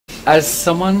As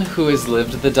someone who has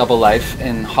lived the double life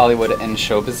in Hollywood and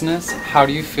show business, how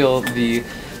do you feel the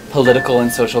political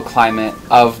and social climate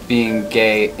of being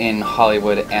gay in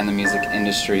Hollywood and the music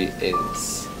industry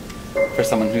is? For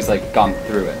someone who's like gone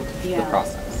through it, the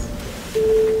process.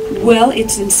 Well,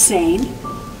 it's insane.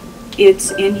 It's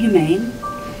inhumane.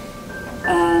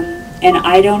 And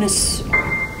I don't,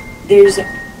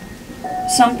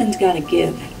 something's got to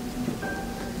give.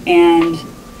 And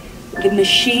the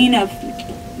machine of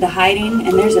the hiding,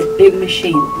 and there's a big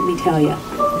machine, let me tell you.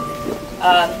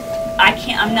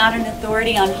 I'm not an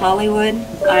authority on Hollywood.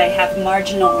 I have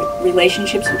marginal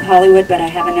relationships with Hollywood, but I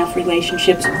have enough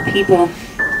relationships with people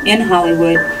in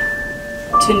Hollywood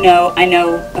to know, I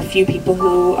know a few people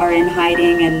who are in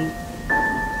hiding and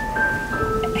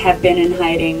have been in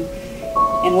hiding.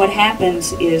 And what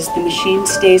happens is the machine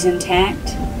stays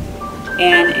intact,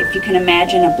 and if you can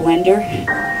imagine a blender,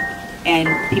 and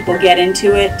people get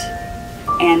into it,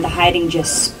 and the hiding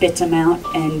just spits them out,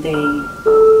 and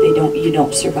you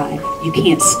don't survive. You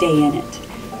can't stay in it.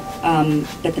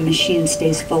 But the machine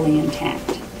stays fully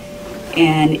intact.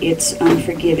 And it's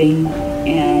unforgiving,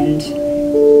 and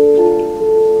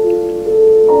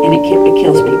it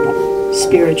kills people,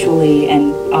 spiritually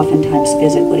and oftentimes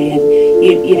physically. And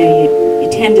you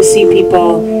tend to see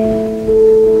people,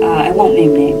 I won't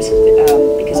name names,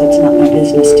 because it's not my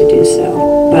business to do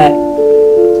so, but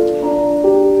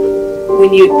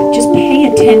when you just pay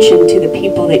attention to the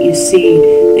people that you see,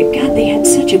 that God, they had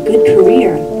such a good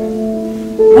career.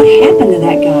 What happened to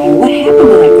that guy? Or what happened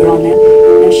to that girl?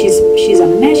 Now she's a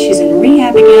mess. She's in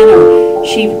rehab again, or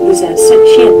she had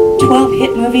 12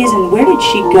 hit movies, and where did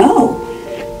she go?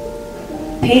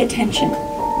 Pay attention,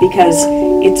 because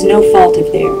it's no fault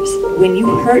of theirs. When you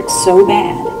hurt so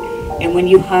bad, and when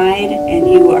you hide and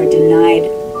you are denied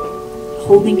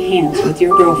holding hands with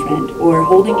your girlfriend, or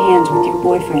holding hands with your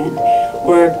boyfriend,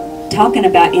 or talking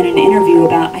about in an interview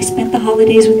about, I spent the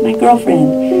holidays with my girlfriend.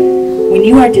 When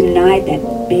you are denied that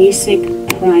basic,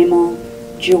 primal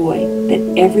joy that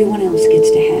everyone else gets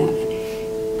to have,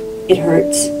 it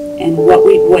hurts. And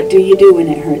what do you do when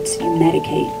it hurts? You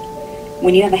medicate.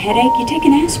 When you have a headache, you take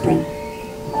an aspirin.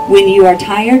 When you are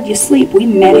tired, you sleep. We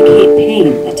medicate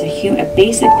pain. That's a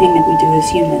basic thing that we do as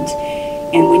humans.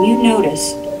 And when you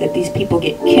notice that these people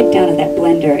get kicked out of that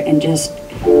blender and just,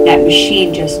 that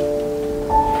machine just,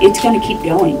 it's going to keep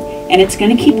going. And it's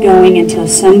going to keep going until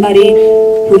somebody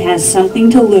who has something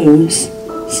to lose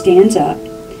stands up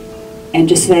and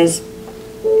just says,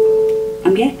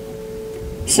 I'm gay.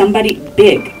 Somebody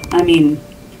big. I mean,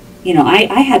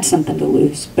 I had something to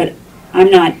lose, but I'm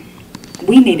not.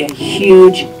 We need a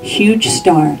huge, huge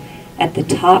star at the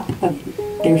top of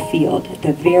their field, at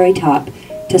the very top,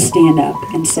 to stand up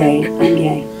and say, I'm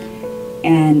gay,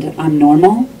 and I'm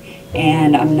normal,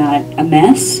 and I'm not a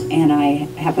mess, and I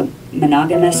have a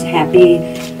monogamous, happy,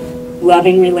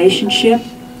 loving relationship.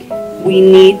 We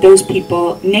need those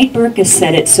people. Nate Berkus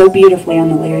said it so beautifully on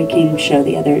the Larry King show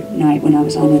the other night when I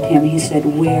was on with him. He said,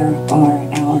 where are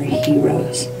our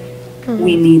heroes?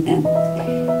 We need them.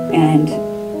 And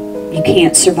you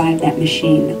can't survive that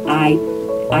machine.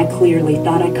 I clearly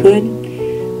thought I could.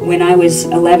 When I was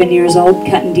 11 years old,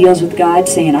 cutting deals with God,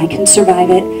 saying, I can survive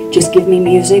it, just give me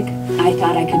music, I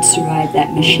thought I could survive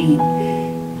that machine.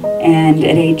 And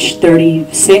at age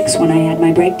 36, when I had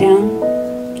my breakdown,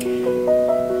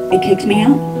 it kicked me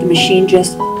out. The machine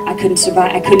just, I couldn't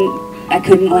survive, I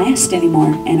couldn't last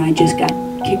anymore. And I just got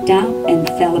kicked out and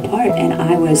fell apart. And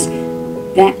I was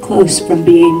that close from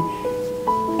being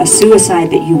a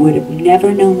suicide that you would have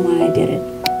never known why I did it.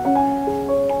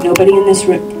 Nobody in this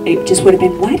room, it just would have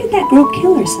been, why did that girl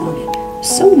kill herself?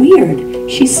 So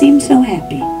weird. She seemed so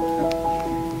happy.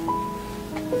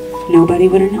 Nobody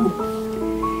would have known.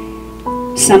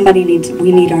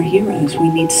 We need our heroes. We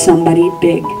need somebody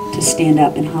big to stand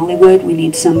up in Hollywood. We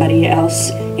need somebody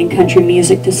else in country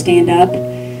music to stand up.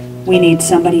 We need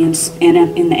somebody in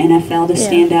the NFL to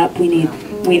stand up. We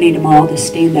need them all to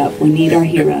stand up. We need our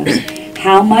heroes.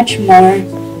 How much more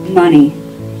money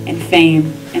and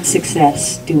fame and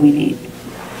success do we need?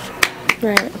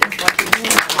 Right.